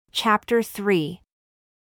Chapter 3.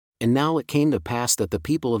 And now it came to pass that the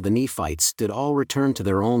people of the Nephites did all return to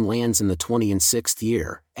their own lands in the 26th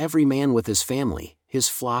year, every man with his family, his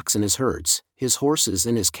flocks and his herds, his horses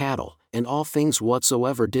and his cattle, and all things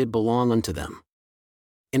whatsoever did belong unto them.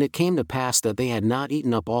 And it came to pass that they had not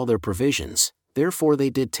eaten up all their provisions, therefore they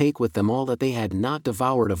did take with them all that they had not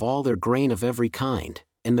devoured of all their grain of every kind,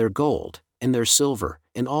 and their gold, and their silver,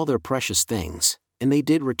 and all their precious things, and they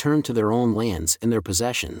did return to their own lands and their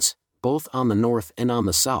possessions, both on the north and on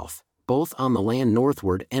the south, both on the land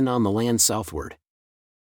northward and on the land southward.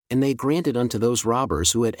 And they granted unto those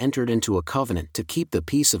robbers who had entered into a covenant to keep the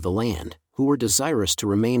peace of the land, who were desirous to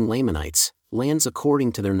remain Lamanites, lands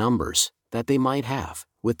according to their numbers, that they might have,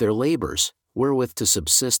 with their labors, wherewith to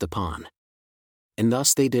subsist upon. And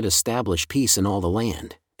thus they did establish peace in all the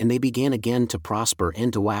land, and they began again to prosper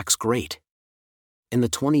and to wax great. And the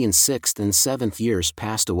 26th and 7th years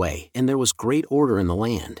passed away, and there was great order in the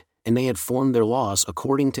land, and they had formed their laws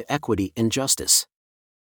according to equity and justice.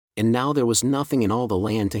 And now there was nothing in all the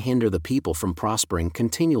land to hinder the people from prospering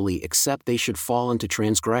continually except they should fall into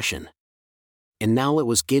transgression. And now it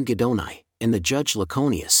was Gidgiddoni, and the judge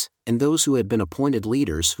Laconius, and those who had been appointed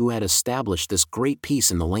leaders who had established this great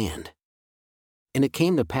peace in the land. And it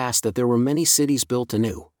came to pass that there were many cities built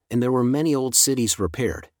anew, and there were many old cities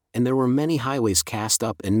repaired, and there were many highways cast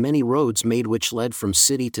up and many roads made which led from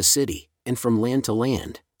city to city, and from land to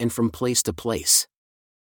land, and from place to place.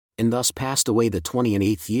 And thus passed away the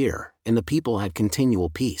 28th year, and the people had continual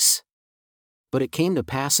peace. But it came to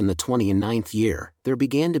pass in the 29th year, there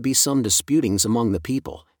began to be some disputings among the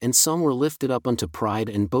people, and some were lifted up unto pride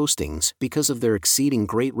and boastings because of their exceeding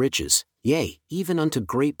great riches, yea, even unto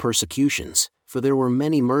great persecutions, for there were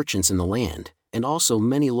many merchants in the land, and also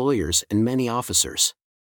many lawyers and many officers.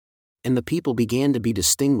 And the people began to be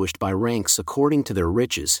distinguished by ranks according to their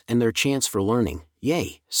riches and their chance for learning,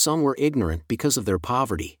 yea, some were ignorant because of their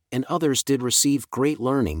poverty, and others did receive great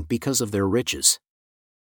learning because of their riches.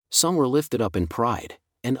 Some were lifted up in pride,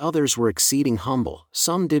 and others were exceeding humble,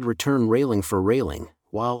 some did return railing for railing,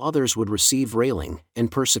 while others would receive railing,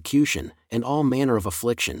 and persecution, and all manner of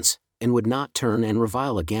afflictions, and would not turn and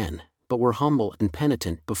revile again, but were humble and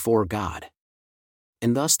penitent before God.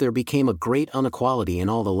 And thus there became a great inequality in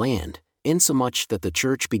all the land, insomuch that the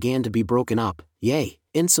church began to be broken up, yea,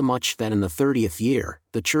 insomuch that in the 30th year,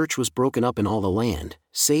 the church was broken up in all the land,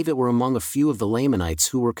 save it were among a few of the Lamanites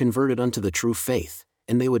who were converted unto the true faith,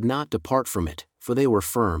 and they would not depart from it, for they were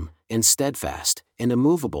firm, and steadfast, and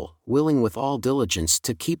immovable, willing with all diligence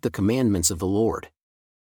to keep the commandments of the Lord.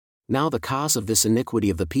 Now the cause of this iniquity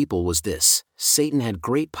of the people was this: Satan had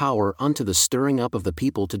great power unto the stirring up of the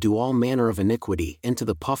people to do all manner of iniquity and to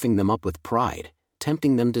the puffing them up with pride,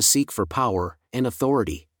 tempting them to seek for power, and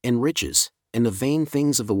authority, and riches, and the vain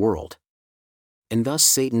things of the world. And thus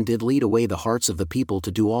Satan did lead away the hearts of the people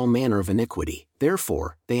to do all manner of iniquity,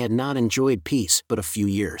 therefore they had not enjoyed peace but a few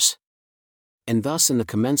years. And thus in the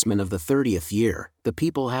commencement of the 30th year, the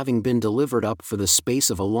people having been delivered up for the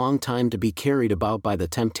space of a long time to be carried about by the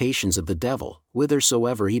temptations of the devil,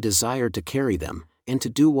 whithersoever he desired to carry them, and to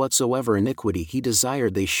do whatsoever iniquity he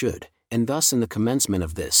desired they should, and thus in the commencement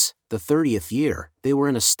of this, the 30th year, they were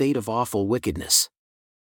in a state of awful wickedness.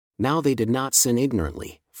 Now they did not sin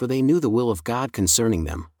ignorantly, for they knew the will of God concerning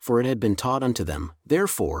them, for it had been taught unto them,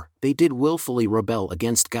 therefore they did willfully rebel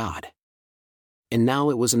against God. And now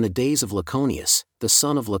it was in the days of Laconius, the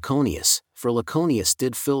son of Laconius, for Laconius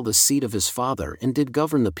did fill the seat of his father and did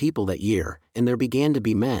govern the people that year, and there began to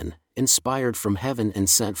be men, inspired from heaven and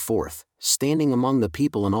sent forth, standing among the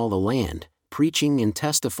people in all the land, preaching and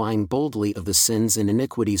testifying boldly of the sins and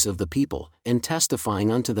iniquities of the people, and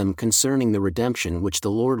testifying unto them concerning the redemption which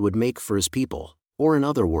the Lord would make for his people, or in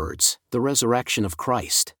other words, the resurrection of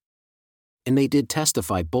Christ. And they did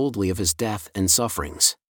testify boldly of his death and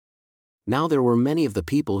sufferings. Now there were many of the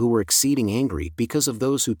people who were exceeding angry because of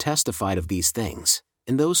those who testified of these things,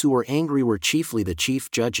 and those who were angry were chiefly the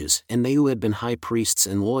chief judges and they who had been high priests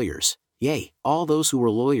and lawyers, yea, all those who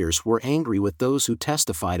were lawyers were angry with those who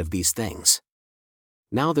testified of these things.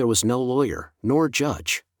 Now there was no lawyer, nor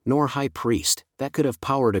judge, nor high priest, that could have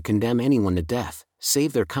power to condemn anyone to death,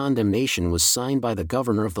 save their condemnation was signed by the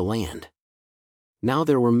governor of the land. Now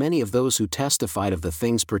there were many of those who testified of the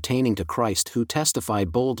things pertaining to Christ who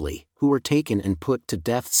testified boldly, who were taken and put to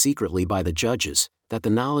death secretly by the judges, that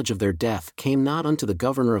the knowledge of their death came not unto the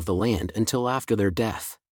governor of the land until after their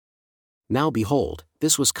death. Now behold,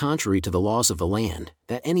 this was contrary to the laws of the land,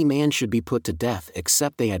 that any man should be put to death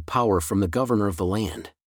except they had power from the governor of the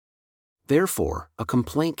land. Therefore, a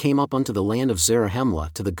complaint came up unto the land of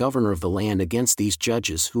Zarahemla to the governor of the land against these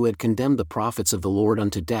judges who had condemned the prophets of the Lord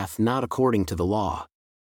unto death not according to the law.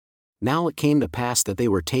 Now it came to pass that they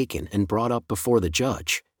were taken and brought up before the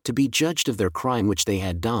judge, to be judged of their crime which they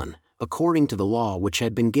had done, according to the law which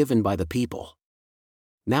had been given by the people.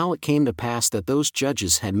 Now it came to pass that those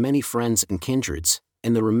judges had many friends and kindreds,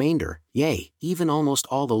 and the remainder, yea, even almost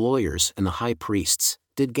all the lawyers and the high priests,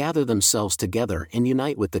 did gather themselves together and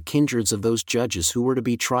unite with the kindreds of those judges who were to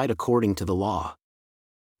be tried according to the law.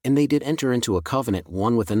 And they did enter into a covenant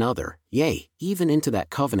one with another, yea, even into that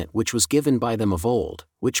covenant which was given by them of old,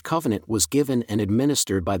 which covenant was given and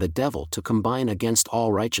administered by the devil to combine against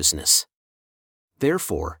all righteousness.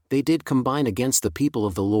 Therefore, they did combine against the people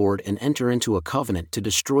of the Lord and enter into a covenant to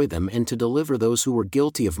destroy them and to deliver those who were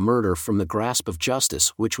guilty of murder from the grasp of justice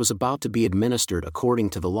which was about to be administered according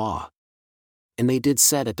to the law. And they did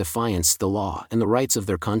set at defiance the law and the rights of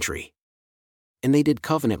their country. And they did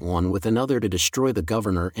covenant one with another to destroy the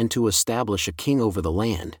governor and to establish a king over the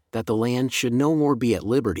land, that the land should no more be at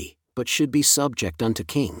liberty, but should be subject unto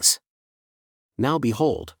kings. Now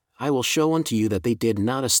behold, I will show unto you that they did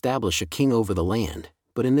not establish a king over the land,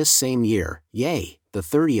 but in this same year, yea, the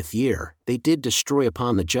 30th year, they did destroy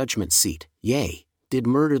upon the judgment seat, yea, did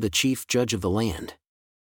murder the chief judge of the land.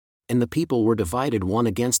 And the people were divided one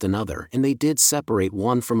against another, and they did separate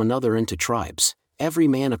one from another into tribes, every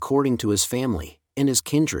man according to his family, and his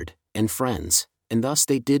kindred, and friends, and thus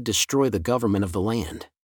they did destroy the government of the land.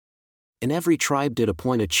 And every tribe did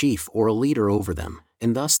appoint a chief or a leader over them,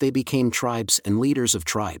 and thus they became tribes and leaders of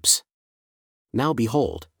tribes. Now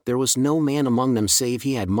behold, there was no man among them save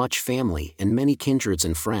he had much family and many kindreds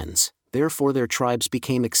and friends, therefore their tribes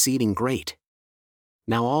became exceeding great.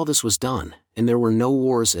 Now all this was done, and there were no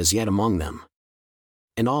wars as yet among them.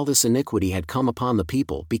 And all this iniquity had come upon the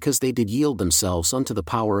people because they did yield themselves unto the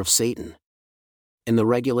power of Satan. And the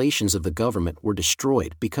regulations of the government were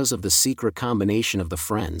destroyed because of the secret combination of the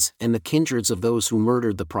friends and the kindreds of those who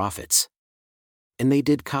murdered the prophets. And they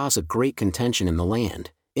did cause a great contention in the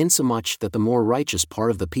land, insomuch that the more righteous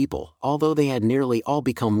part of the people, although they had nearly all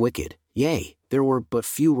become wicked, yea, there were but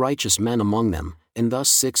few righteous men among them, and thus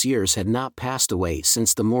 6 years had not passed away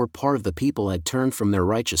since the more part of the people had turned from their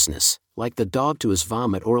righteousness, like the dog to his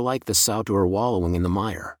vomit or like the sow to her wallowing in the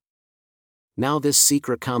mire. Now this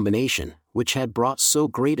secret combination, which had brought so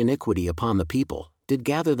great iniquity upon the people, did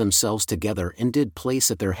gather themselves together and did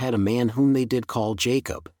place at their head a man whom they did call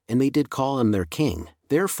Jacob, and they did call him their king,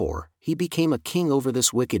 therefore, he became a king over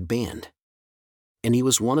this wicked band. And he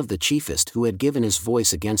was one of the chiefest who had given his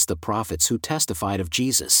voice against the prophets who testified of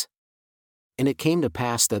Jesus. And it came to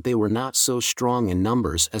pass that they were not so strong in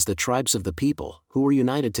numbers as the tribes of the people, who were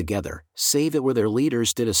united together, save it were their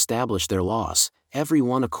leaders did establish their laws, every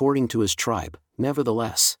one according to his tribe.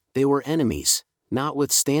 Nevertheless, they were enemies,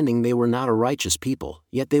 notwithstanding they were not a righteous people,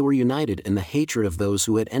 yet they were united in the hatred of those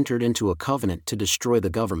who had entered into a covenant to destroy the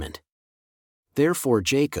government. Therefore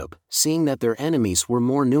Jacob, seeing that their enemies were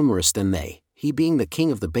more numerous than they, he being the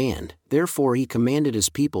king of the band, therefore he commanded his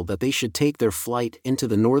people that they should take their flight into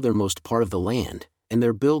the northernmost part of the land, and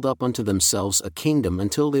there build up unto themselves a kingdom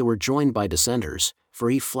until they were joined by descenders, for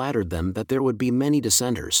he flattered them that there would be many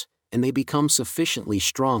descenders, and they become sufficiently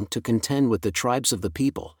strong to contend with the tribes of the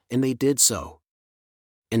people, and they did so.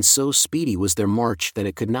 And so speedy was their march that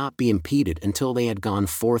it could not be impeded until they had gone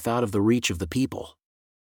forth out of the reach of the people.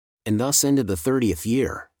 And thus ended the 30th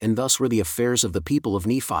year, and thus were the affairs of the people of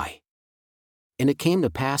Nephi. And it came to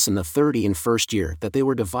pass in the 31st year that they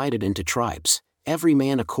were divided into tribes, every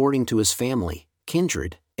man according to his family,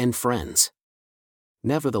 kindred, and friends.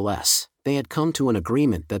 Nevertheless, they had come to an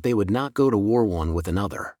agreement that they would not go to war one with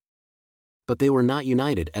another. But they were not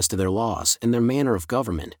united as to their laws and their manner of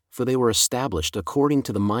government, for they were established according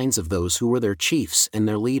to the minds of those who were their chiefs and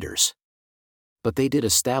their leaders. But they did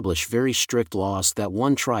establish very strict laws that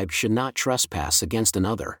one tribe should not trespass against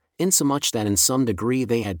another, insomuch that in some degree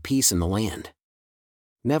they had peace in the land.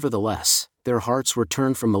 Nevertheless, their hearts were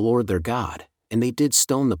turned from the Lord their God, and they did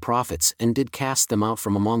stone the prophets and did cast them out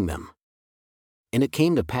from among them. And it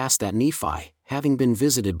came to pass that Nephi, having been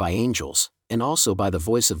visited by angels, and also by the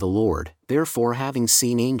voice of the Lord, therefore having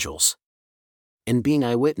seen angels, and being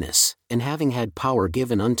eyewitness, and having had power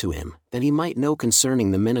given unto him, that he might know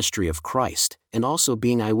concerning the ministry of Christ, and also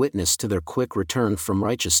being eyewitness to their quick return from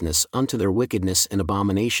righteousness unto their wickedness and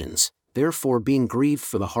abominations, therefore being grieved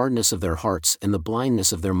for the hardness of their hearts and the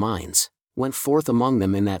blindness of their minds, went forth among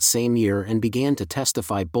them in that same year and began to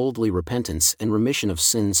testify boldly repentance and remission of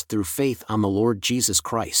sins through faith on the Lord Jesus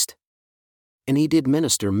Christ. And he did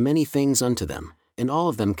minister many things unto them, and all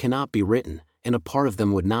of them cannot be written, and a part of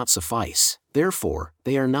them would not suffice, therefore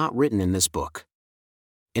they are not written in this book.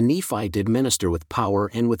 And Nephi did minister with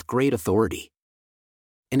power and with great authority.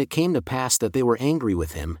 And it came to pass that they were angry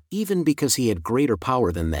with him, even because he had greater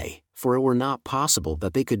power than they, for it were not possible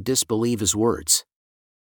that they could disbelieve his words.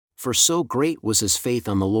 For so great was his faith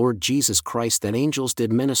on the Lord Jesus Christ that angels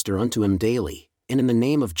did minister unto him daily, and in the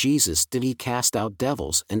name of Jesus did he cast out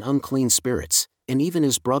devils and unclean spirits, and even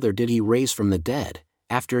his brother did he raise from the dead,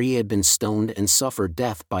 after he had been stoned and suffered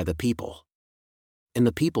death by the people. And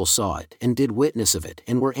the people saw it and did witness of it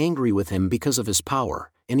and were angry with him because of his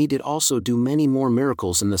power, and he did also do many more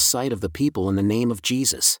miracles in the sight of the people in the name of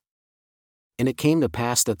Jesus. And it came to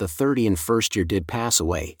pass that the 31st year did pass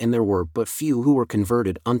away, and there were but few who were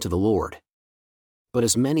converted unto the Lord. But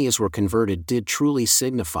as many as were converted did truly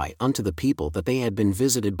signify unto the people that they had been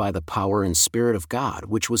visited by the power and Spirit of God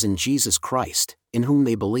which was in Jesus Christ, in whom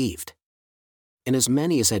they believed. And as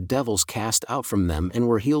many as had devils cast out from them and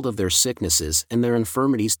were healed of their sicknesses and their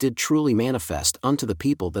infirmities did truly manifest unto the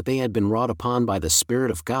people that they had been wrought upon by the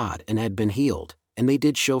Spirit of God and had been healed, and they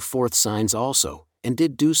did show forth signs also, and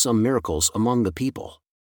did do some miracles among the people.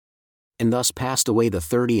 And thus passed away the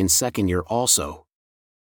 32nd year also.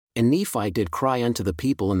 And Nephi did cry unto the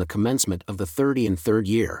people in the commencement of the 33rd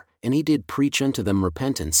year, and he did preach unto them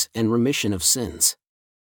repentance and remission of sins.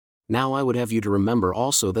 Now I would have you to remember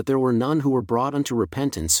also that there were none who were brought unto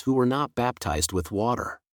repentance who were not baptized with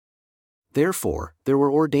water. Therefore, there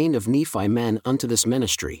were ordained of Nephi men unto this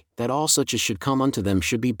ministry, that all such as should come unto them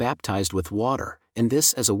should be baptized with water, and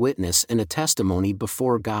this as a witness and a testimony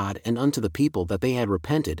before God and unto the people that they had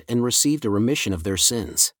repented and received a remission of their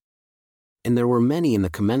sins. And there were many in the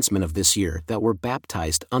commencement of this year that were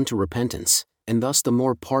baptized unto repentance, and thus the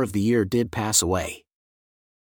more part of the year did pass away.